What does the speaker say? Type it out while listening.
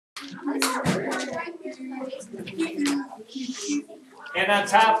And on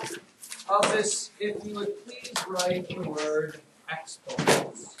top of this, if you would please write the word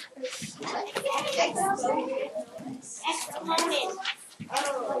exponents.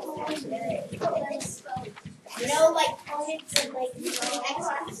 No, like ponents and like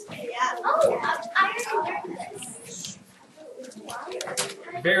exponents. Yeah. Oh, I already learned this.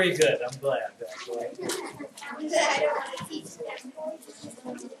 Very good. I'm glad. I don't want to teach them.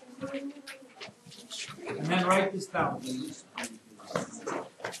 And then write this down, please.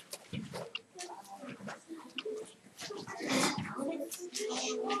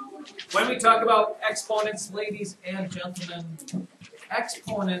 When we talk about exponents, ladies and gentlemen,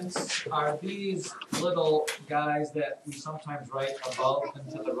 exponents are these little guys that we sometimes write above and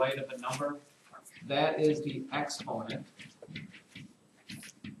to the right of a number. That is the exponent.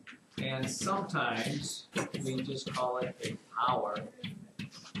 And sometimes we just call it a power.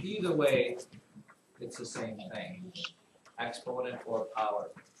 Either way, it's the same thing, exponent or power.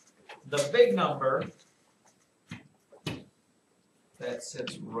 The big number that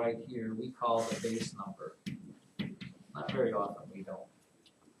sits right here, we call the base number. Not very often we don't.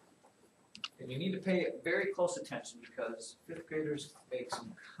 And you need to pay very close attention because fifth graders make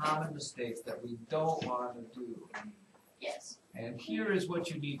some common mistakes that we don't want to do. Yes. And here is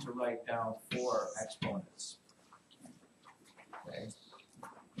what you need to write down for exponents. Okay.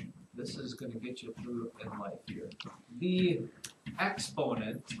 This is going to get you through in life here. The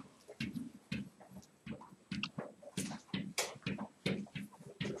exponent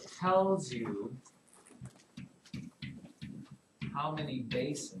tells you how many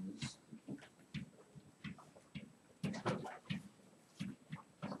bases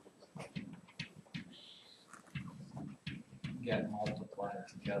get multiplied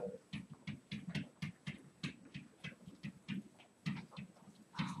together.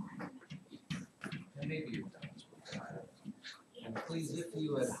 And maybe you've done this before. And please, if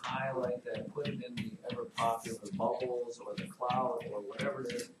you would highlight that, put it in the ever popular bubbles or the cloud or whatever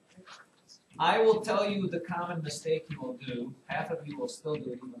it is. I will tell you the common mistake you will do. Half of you will still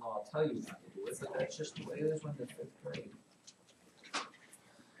do it even though I'll tell you not to do it, but that's just the way it is when you're fifth grade.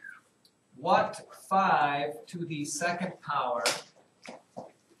 What 5 to the second power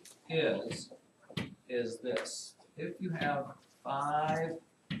is this. If you have 5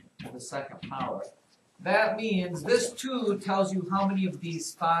 to the second power, that means this 2 tells you how many of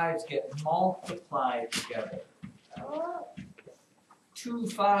these 5s get multiplied together. 2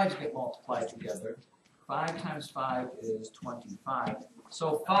 5s get multiplied together. 5 times 5 is 25.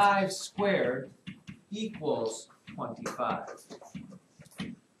 So 5 squared equals 25.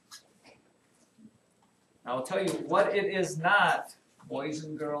 Now I'll tell you what it is not, boys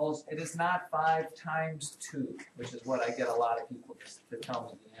and girls. It is not 5 times 2, which is what I get a lot of people to tell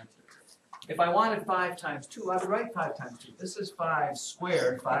me the answer. If I wanted 5 times 2, I would write 5 times 2. This is 5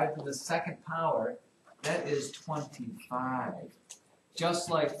 squared, 5 to the second power. That is 25. Just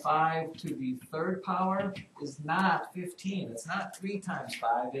like 5 to the third power is not 15. It's not 3 times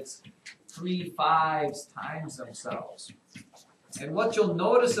 5. It's 3 5s times themselves. And what you'll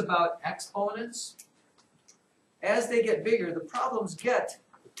notice about exponents, as they get bigger, the problems get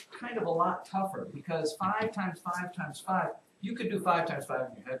kind of a lot tougher because 5 times 5 times 5, you could do 5 times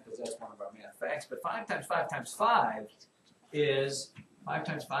 5 in your head because that's one of our math facts, but 5 times 5 times 5 is, 5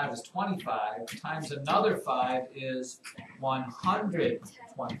 times 5 is 25, times another 5 is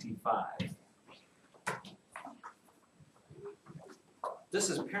 125. This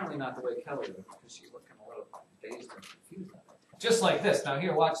is apparently not the way Kelly looks because she's looking a little dazed and confused. Just like this. Now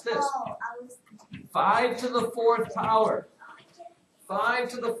here, watch this. 5 to the 4th power. 5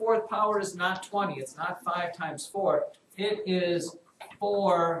 to the 4th power is not 20. It's not 5 times 4. It is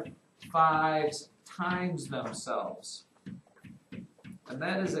 4 5s times themselves. And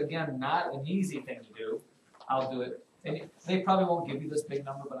that is, again, not an easy thing to do. I'll do it. And they probably won't give you this big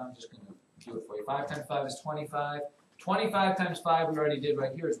number, but I'm just going to do it for you. 5 times 5 is 25. 25 times 5 we already did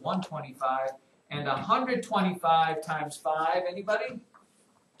right here is 125. And 125 times 5, anybody?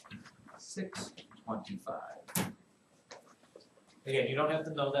 625. Again, you don't have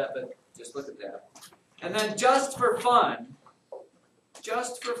to know that, but just look at that. And then just for fun,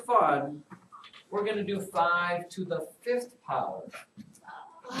 we're going to do 5 to the 5th power.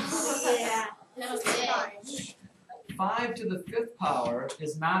 Yeah. No, 5 to the 5th power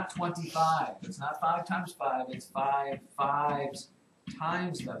is not 25. It's not 5 times 5. It's 5 5s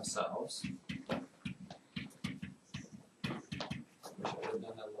times themselves. Wish I would have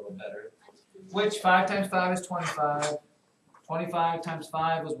done that a little better. Which 5 times 5 is 25. 25 times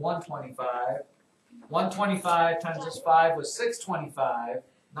 5 was 125. 125 times this 5 was 625.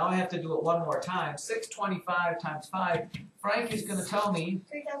 Now I have to do it one more time. 625 times 5. Frankie's going to tell me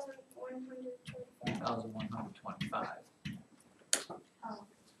 3,125.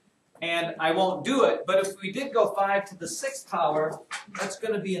 And I won't do it, but if we did go 5 to the 6th power, that's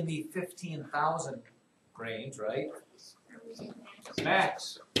going to be in the 15,000 range, right?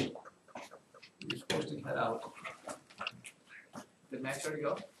 Max, you're supposed to head out. Did Max already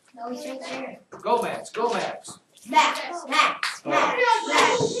go? No, he's right there. Go, Max. Go, Max. Max.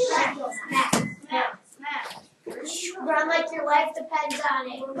 Run like your life depends on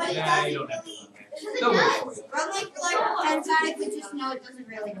it. But Yeah, you don't have to. Run like your life depends on it, but just know it doesn't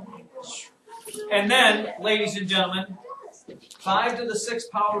really matter. And then, ladies and gentlemen, 5 to the 6th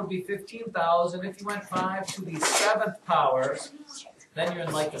power would be 15,000. If you went 5 to the 7th power, then you're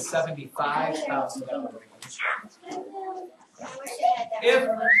in like the $75,000 range. If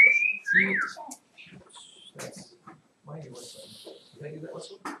you, why are you whistling? Did I do that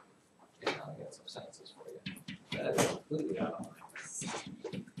whistle? Yeah, I'll get some sentences for you. That is completely out of line.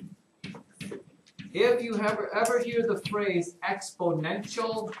 If you ever hear the phrase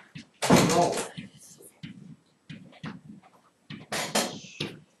exponential growth,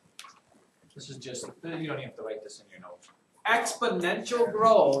 this is just, you don't even have to write this in your notes. Exponential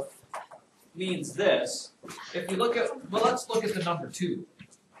growth means this. If you look at, well, let's look at the number 2.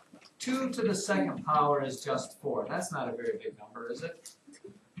 2 to the 2nd power is just 4. That's not a very big number, is it?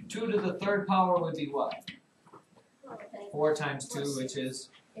 2 to the 3rd power would be what? 4 times 2, which is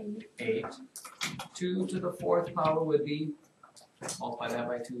 8. 2 to the 4th power would be, multiply that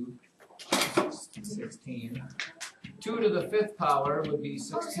by 2, 16. 2 to the 5th power would be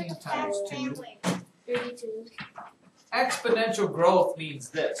 16 times 2. 32. Exponential growth means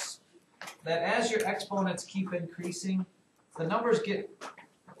this, that as your exponents keep increasing, the numbers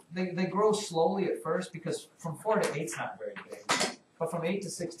they grow slowly at first, because from 4 to 8 is not very big. But from 8 to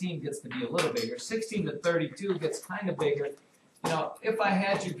 16 gets to be a little bigger. 16 to 32 gets kind of bigger. You know, if I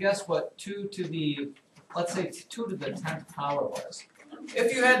had you guess what 2 to the, let's say 2 to the 10th power was.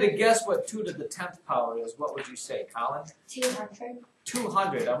 If you had to guess what 2 to the 10th power is, what would you say, Colin? 200.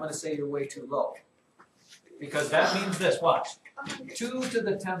 200. I'm going to say you're way too low. Because that means this, watch. 2 to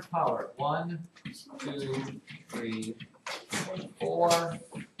the 10th power. 1, 2, 3, 4,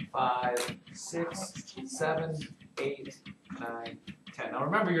 5, 6, 7, 8, 9, 10. Now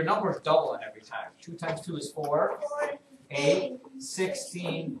remember, your number is doubling every time. 2 times 2 is 4. 8,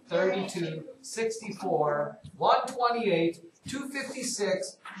 16, 32, 64, 128,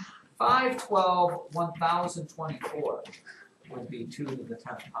 256, 512, 1024 would be 2 to the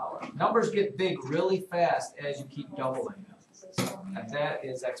 10th power. Numbers get big really fast as you keep doubling them. And that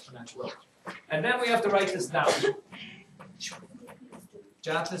is exponential growth. And then we have to write this down.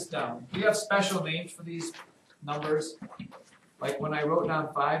 Jot this down. We have special names for these numbers. Like when I wrote down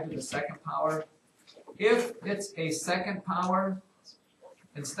 5 to the 2nd power, if it's a 2nd power,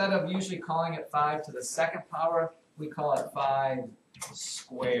 instead of usually calling it 5 to the 2nd power, we call it 5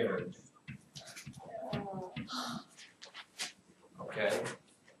 squared. Okay.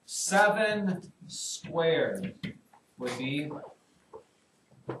 7 squared would be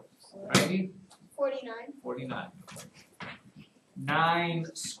 90? 49. 49. 9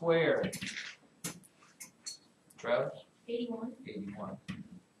 squared. Trev? 81. 81.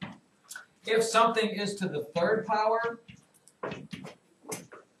 If something is to the 3rd power,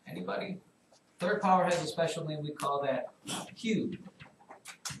 anybody? 3rd power has a special name, we call that cube.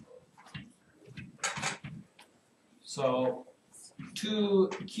 So 2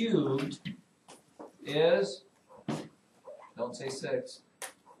 cubed is, don't say 6.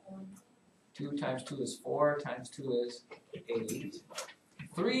 2 times 2 is 4, times 2 is 8.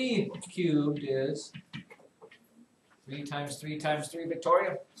 3 cubed is 3 times 3 times 3,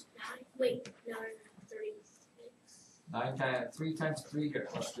 Victoria? Wait, 36. 9 times 3 times 3 here.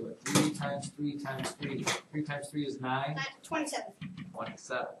 Let's do it. 3 times 3 times 3. 3 times 3 is 9. 27.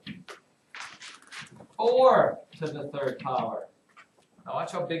 27. 4 to the 3rd power. Now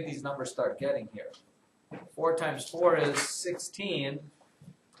watch how big these numbers start getting here. 4 times 4 is 16.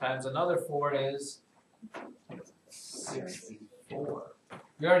 Times another 4 is 64.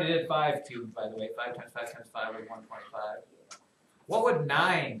 We already did 5 cubed, by the way. 5 times 5 times 5 is 125. What would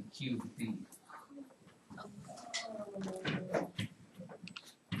 9 cubed be?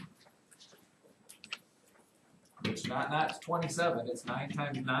 It's not 27. It's 9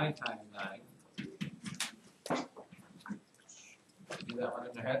 times 9 times 9. Do that one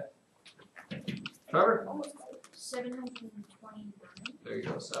in your head. Trevor? 729. There you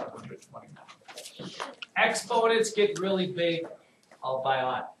go, 729. Exponents get really big all by a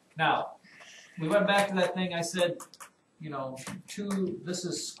lot. Now, we went back to that thing I said, this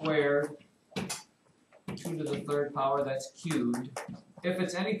is squared, 2 to the 3rd power, that's cubed. If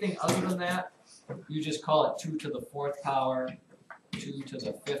it's anything other than that, you just call it 2 to the 4th power, 2 to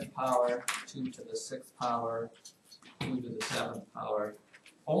the 5th power, 2 to the 6th power, 2 to the 7th power.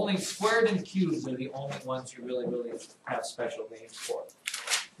 Only squared and cubes are the only ones you really have special names for.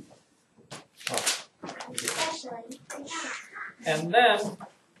 And then,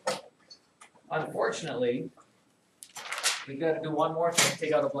 unfortunately, we've got to do one more thing.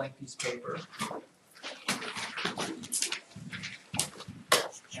 Take out a blank piece of paper.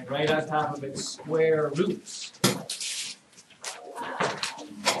 And right on top of it, square roots.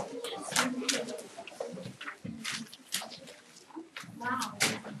 Wow.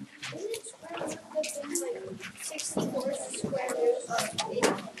 Isn't square root like 64 square root of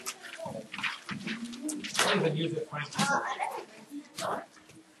I'll even use it for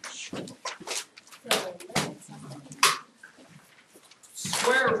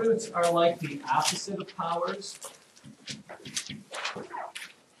Square roots are like the opposite of powers.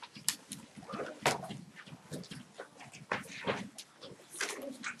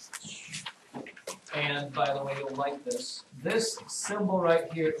 And by the way, you'll like this. This symbol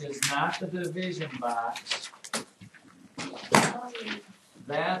right here is not the division box.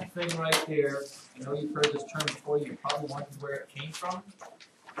 That thing right there, I know you've heard this term before, you're probably wondering where it came from.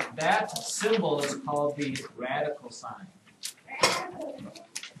 That symbol is called the radical sign.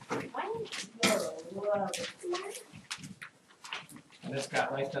 And it's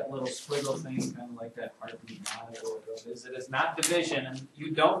got like that little squiggle thing, kind of like that heartbeat on it. It is not division, and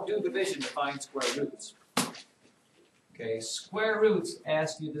you don't do division to find square roots. Okay, square roots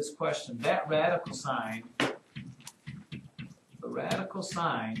ask you this question. That radical sign, the radical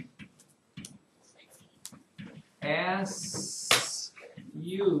sign asks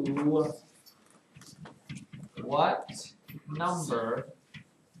you what number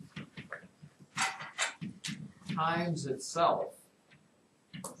times itself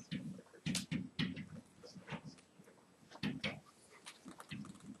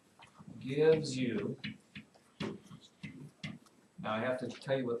gives you, now I have to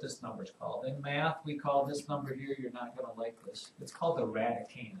tell you what this number is called. In math, we call this number here, you're not going to like this. It's called the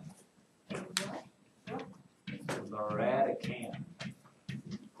radicand. The radicand.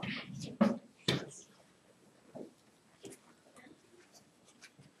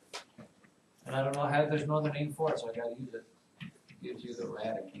 And I don't know how, there's no other name for it, so I got to use it. It gives you the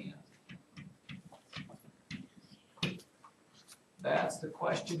radicand. That's the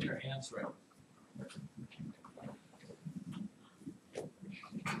question you're answering.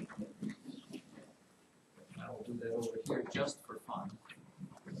 I will do that over here just for fun.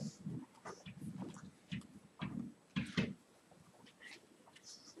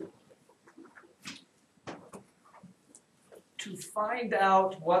 To find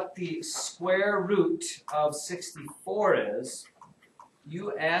out what the square root of 64 is,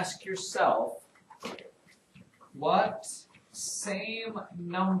 you ask yourself, what same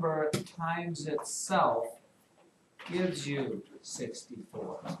number times itself gives you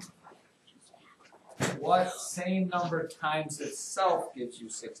 64? What same number times itself gives you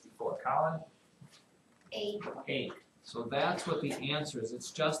 64? Colin? 8. 8. So that's what the answer is. It's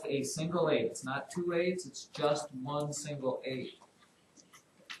just a single 8. It's not 2 8s, it's just one single 8.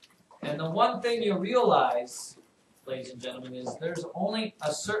 And the one thing you realize, ladies and gentlemen, is there's only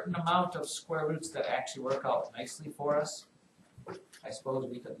a certain amount of square roots that actually work out nicely for us. I suppose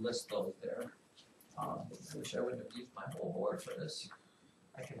we could list those there. I wish I wouldn't have used my whole board for this.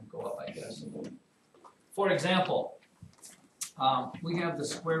 I can go up, I guess. For example, we have the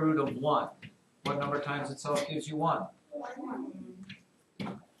square root of 1. What number times itself gives you 1? 1.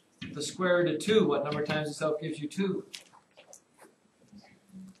 The square root of 2, what number times itself gives you 2?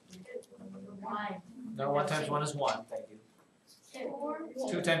 1. No, 1 times 1 is 1, thank you. 4.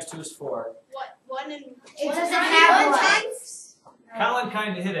 2 times 2 is 4. What? 1 and... It doesn't have 1. Colin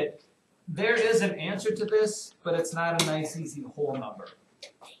kind of hit it. There is an answer to this, but it's not a nice, easy whole number.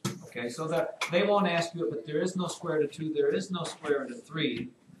 Okay, so that they won't ask you it, but there is no square root of 2, there is no square root of 3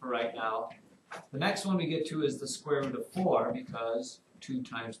 for right now. The next one we get to is the square root of 4, because 2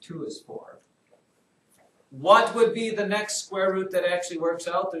 times 2 is 4. What would be the next square root that actually works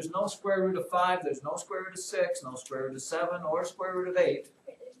out? There's no square root of 5, there's no square root of 6, no square root of 7, or square root of 8.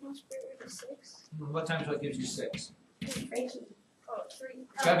 There's no square root of 6? What times what gives you 6? Oh, 3.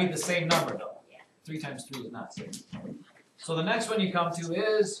 It's got to be the same number, though. Yeah. 3 times 3 is not 6. So the next one you come to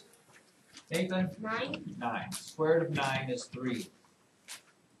is, Nathan? 9. 9. Square root of 9 is 3.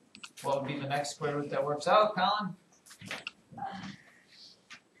 What would be the next square root that works out, Colin?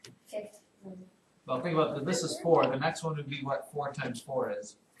 6. Well, think about this is 4. The next one would be what 4 times 4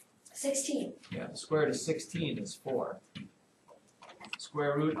 is. 16. Yeah, the square root of 16 is 4.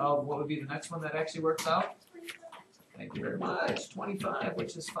 Square root of what would be the next one that actually works out? Thank you very much. 25,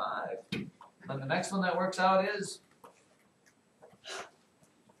 which is 5. And the next one that works out is?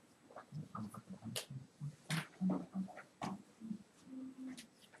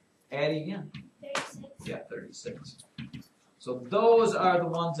 Add again. 36. Yeah, 36. So those are the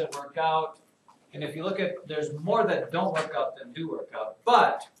ones that work out. And if you look at, there's more that don't work out than do work out.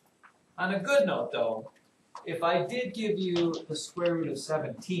 But on a good note, though, if I did give you the square root of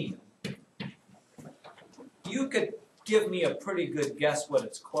 17, you could give me a pretty good guess what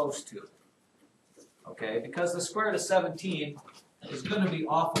it's close to. Okay, because the square root of 17 is going to be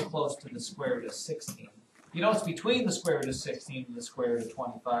awful close to the square root of 16. You know it's between the square root of 16 and the square root of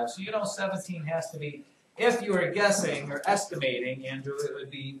 25, so you know 17 has to be, if you were guessing or estimating, Andrew, it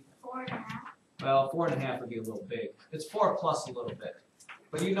would be 4.5. well, 4.5 would be a little big. It's 4 plus a little bit.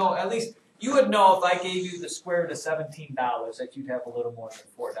 But you know, at least you would know if I gave you the square root of $17 that you'd have a little more than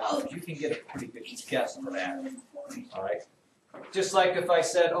 $4. You can get a pretty good guess for that. All right. Just like if I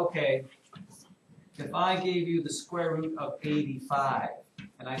said, okay, if I gave you the square root of 85,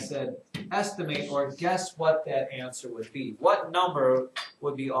 and I said, estimate or guess what that answer would be. What number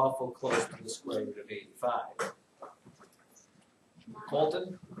would be awful close to the square root of 85?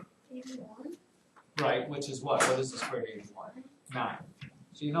 Colton? 81. Right, which is what? What is the square root of 81? 9.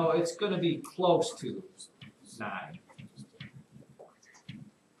 So you know it's going to be close to 9.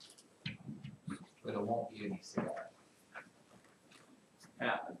 But it won't be any cigar.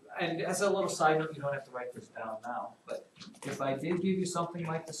 Yeah, and as a little side note, you don't have to write this down now, but if I did give you something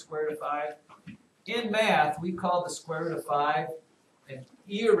like the square root of 5, in math we call the square root of 5 an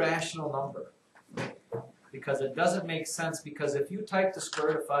irrational number. Because it doesn't make sense, because if you type the square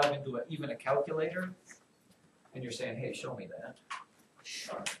root of 5 into even a calculator, and you're saying, hey, show me that.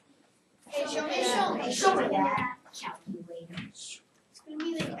 Hey, show me that. Calculator. It's going to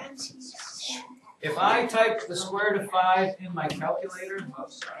be like MC's. If I type the square root of 5 in my calculator, oh,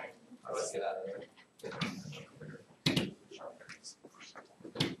 sorry, let's get out of there.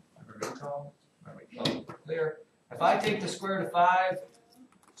 There we go. Clear. If I take the square root of 5, I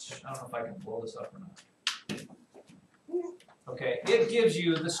don't know if I can blow this up or not. Okay, it gives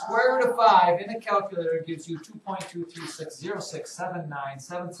you the square root of 5 in a calculator gives you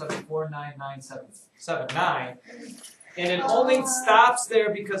 2.236067977499779, and it only stops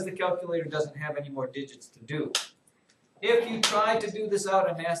there because the calculator doesn't have any more digits to do. If you tried to do this out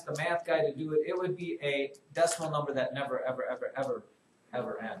and asked the math guy to do it, it would be a decimal number that never, ever, ever, ever,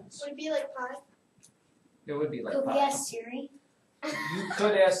 ever ends. Would it be like pi? It would be like Could we 5. ask Siri? You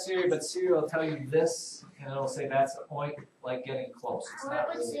could ask Siri, but Siri will tell you this, and it'll say that's a point, like getting close. It's not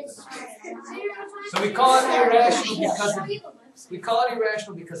really. So we call it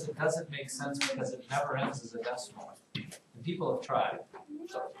irrational because it doesn't make sense because it never ends as a decimal. And people have tried.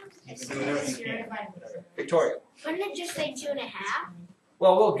 So you can do whatever you can. Victoria. Wouldn't it just say 2.5?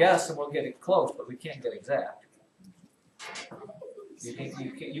 Well, we'll guess and we'll get it close, but we can't get exact.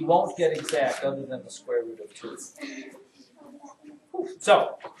 You won't get exact other than the square root of 2.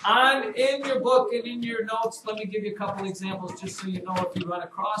 So, in your book and in your notes, let me give you a couple examples just so you know if you run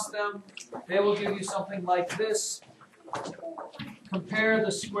across them. They will give you something like this. Compare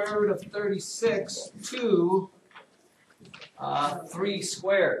the square root of 36 to 3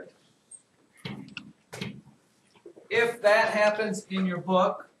 squared. If that happens in your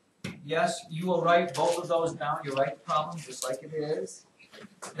book, yes, you will write both of those down. You write the problem just like it is.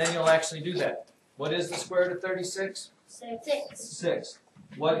 Then you'll actually do that. What is the square root of 36? 6.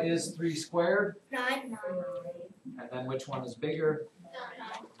 What is 3 squared? 9. And then which one is bigger? 9.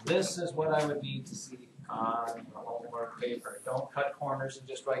 This is what I would need to see on the homework paper. Don't cut corners and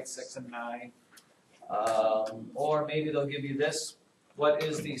just write 6 and 9. Or maybe they'll give you this. What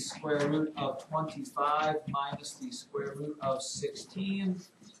is the square root of 25 minus the square root of 16?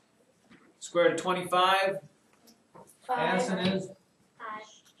 Square root of 25, Addison is? 5.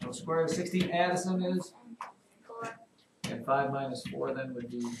 So square root of 16, Addison is? 4. And 5 minus 4 then would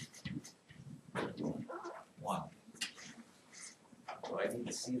be 1. So I need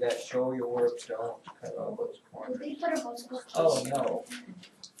to see that. Show your work. Don't cut all those corners. They put a multiple choice. Oh no.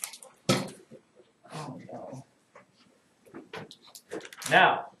 Oh no.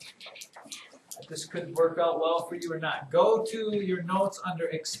 Now, this could work out well for you or not. Go to your notes under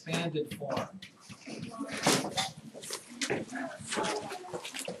expanded form.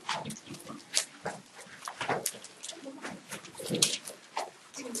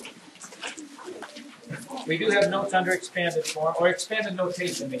 We do have notes under expanded form, or expanded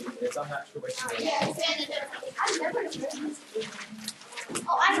notation maybe it is. I'm not sure which it is. Yeah, expanded notation. I've never heard of this.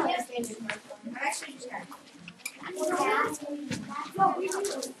 Oh, I know expanded notation. I actually just heard. No, we call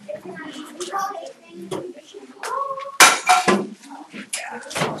it expanded notation.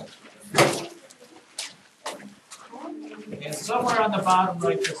 And somewhere on the bottom,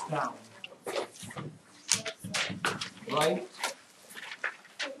 write this down. Right?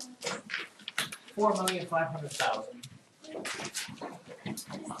 4,500,000.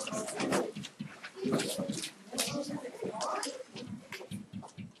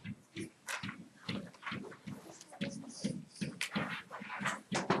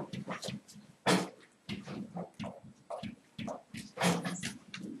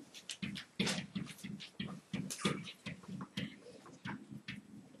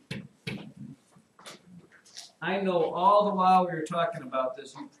 I know all the while we were talking about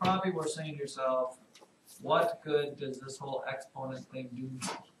this, you probably were saying to yourself, what good does this whole exponent thing do?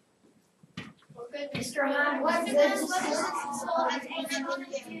 Mr. Hahn, what good does this whole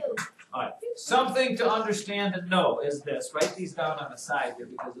exponent do? All right. Something to understand and know is this. Write these down on the side here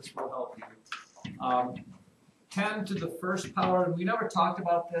because this will help you. 10 to the first power, and we never talked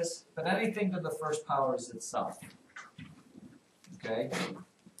about this, but anything to the first power is itself. Okay?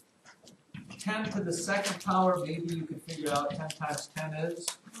 10 to the second power, maybe you can figure out 10 times 10 is?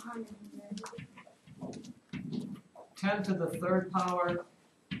 10 to the third power,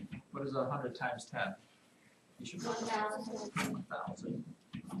 what is 100 times 10? You should know 1,000.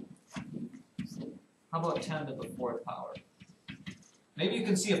 How about 10 to the fourth power? Maybe you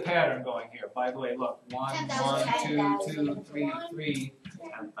can see a pattern going here. By the way, look, 1, 1, 2, 2, 3, 3,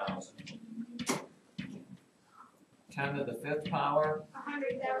 10,000. 10 to the fifth power.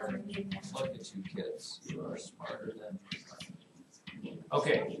 100,000. Look at you kids. You are smarter than.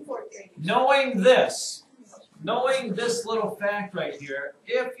 Okay. Knowing this little fact right here,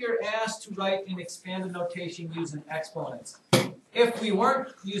 if you're asked to write in expanded notation using exponents, if we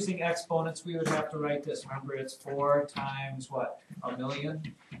weren't using exponents, we would have to write this. Remember, it's 4 times what?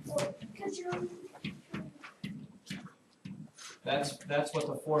 1,000,000? That's what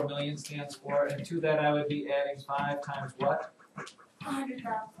the 4 million stands for. And to that, I would be adding 5 times what?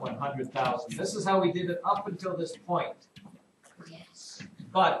 100,000. This is how we did it up until this point. Yes.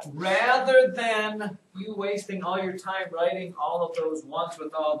 But rather than you wasting all your time writing all of those ones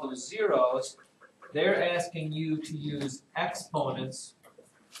with all those zeros, they're asking you to use exponents,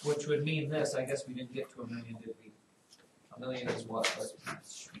 which would mean this. I guess we didn't get to 1,000,000, did we? 1,000,000 is what? Let's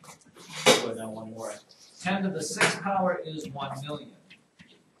go down one more. 10 to the sixth power is 1,000,000.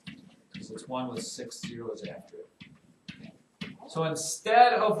 Because it's 1 with 6 zeros after it. So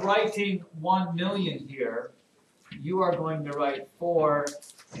instead of writing 1,000,000 here, you are going to write 4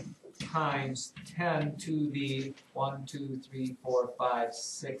 times 10 to the 1, 2, 3, 4, 5,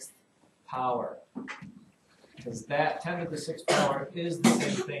 6th power. Because that 10 to the 6th power is the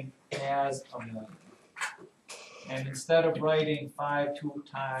same thing as 1,000,000. And instead of writing 5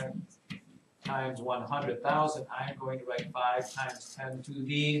 times 100,000, I'm going to write 5 times 10 to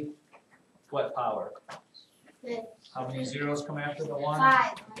the what power? How many zeros come after the 1?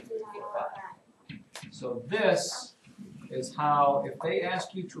 5. So this is how, if they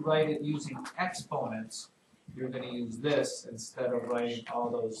ask you to write it using exponents, you're going to use this instead of writing all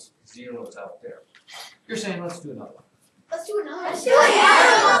those zeros out there. You're saying, let's do another one. Let's do another. Let's do it.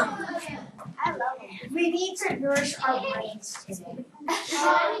 I love it. We need to nourish our brains today. We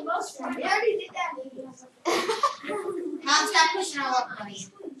already did that. Mom, stop pushing all up on me.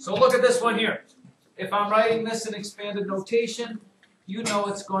 So look at this one here. If I'm writing this in expanded notation, you know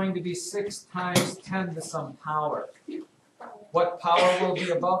it's going to be 6 times 10 to some power. What power will be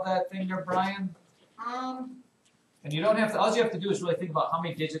above that thing there, Brian? And you don't have to, all you have to do is really think about how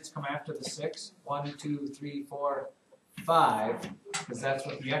many digits come after the 6. 1, 2, 3, 4, 5. Because that's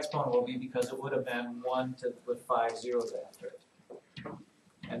what the exponent will be, because it would have been 1 with 5 zeros after it.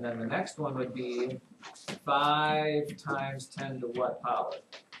 And then the next one would be 5 times 10 to what power?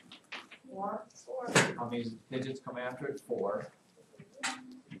 4. How many digits come after it? 4.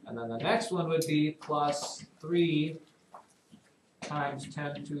 And then the next one would be plus 3 times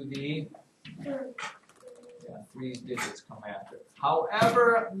 10 to the, 3 digits come after it.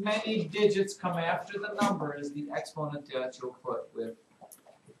 However many digits come after the number is the exponent that you'll put with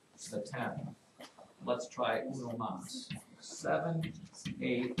the 10. Let's try uno más. 7,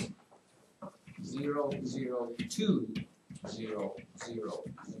 8, 0, 0, 2, 0, 0,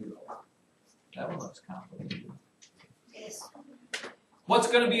 0. That one looks complicated. Yes. What's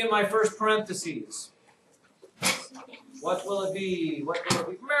going to be in my first parentheses? What will it be? What will it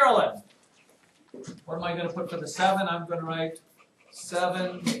be? Marilyn. What am I going to put for the 7? I'm going to write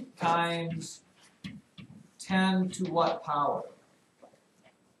 7 times 10 to what power?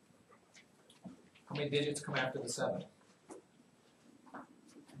 How many digits come after the 7?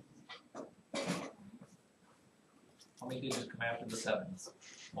 How many digits come after the 7?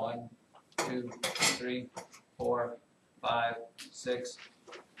 1, 2, 3, 4, 5, 6,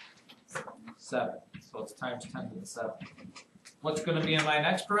 7. So it's times 10 to the 7. What's going to be in my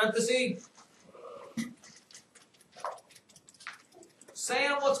next parenthesis?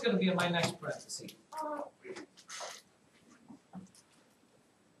 Sam, what's going to be in my next parenthesis?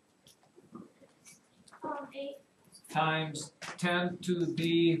 8. Times 10 to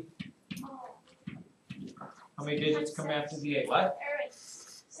the, how many digits come after the 8? What?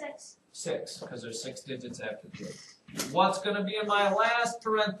 6. 6, because there's 6 digits after the 8. What's going to be in my last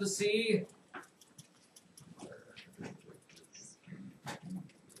parenthesis?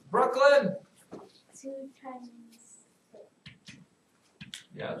 Brooklyn? 2 times.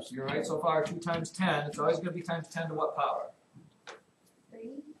 Yes, you're right so far. 2 times 10. It's always going to be times 10 to what power?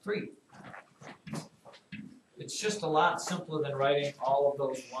 3. 3. It's just a lot simpler than writing all of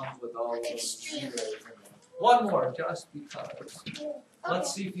those ones with all of those zeros in them. One more, just because.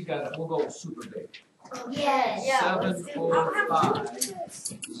 Let's see if you got it. We'll go super big. Yes. 7, 4, 5,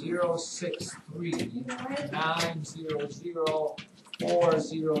 0, 6, 3, 9, 0, 0, 4,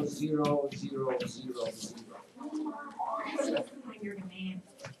 0, 0, 0, 0, 0. Your demand.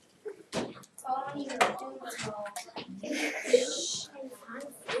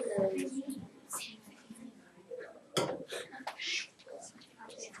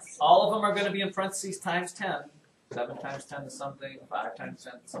 All of them are going to be in parentheses times 10. 7 times 10 to something, 5 times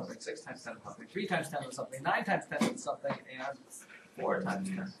 10 to something, 6 times 10 to something, 3 times 10 to something, 9 times 10 to something, and 4 times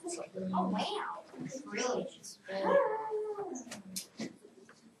 10 to something. Oh, wow. Really?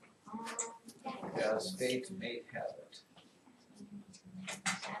 Yes, fate may have it.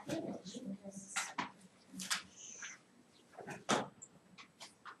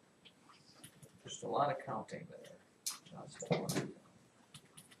 Just a lot of counting there. Just a lot.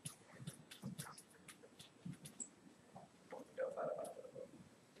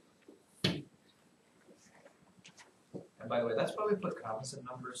 And by the way, that's why we put commas in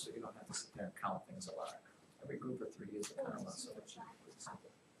numbers, so you don't have to sit there and count things a lot. Every group of 3 is a comma, so it's simple.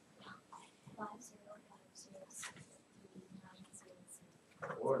 5, 0, 5, 0, 6, 3, 9,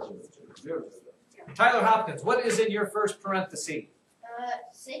 0, 4, 0, 0, 0, 0. Tyler Hopkins, what is in your first parenthesis?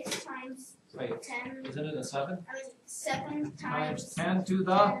 6 times Wait, 10. isn't it a 7? 7 Times times 10 to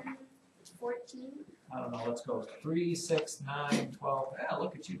the? 10, 14. I don't know, let's go 3, 6, 9, 12. Yeah,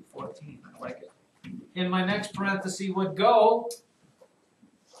 look at you, 14. I like it. In my next parenthesis would go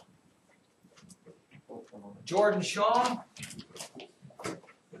Jordan Shaw.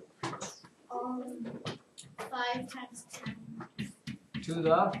 5 times 10, To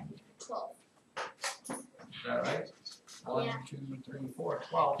the, 12. is that right? 1, Yeah. 2, 3, 4,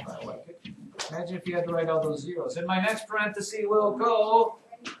 12. I like it. Imagine if you had to write all those zeros. In my next parenthesis will go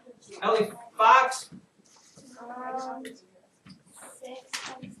Ellie Fox. 6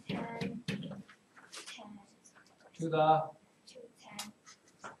 times 10, 10. To the, 10.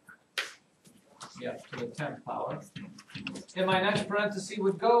 yeah, to the 10th power. In my next parenthesis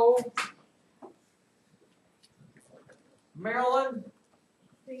would go Maryland.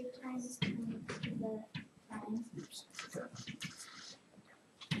 3 times 10 to the 9. Oops.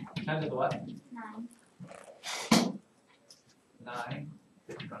 10 to the what? 9. 9.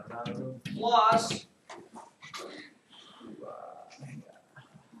 Running out of room. Plus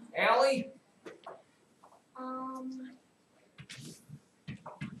Allie.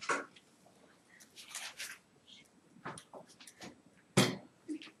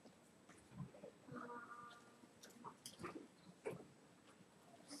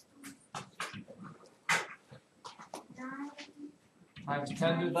 Times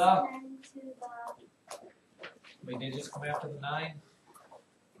 10 to the. 10 to the. How many digits come after the 9?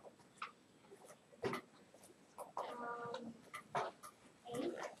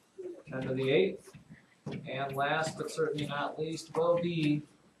 8. 10 to the 8th. And last but certainly not least will be.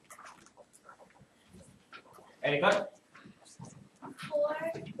 Any good?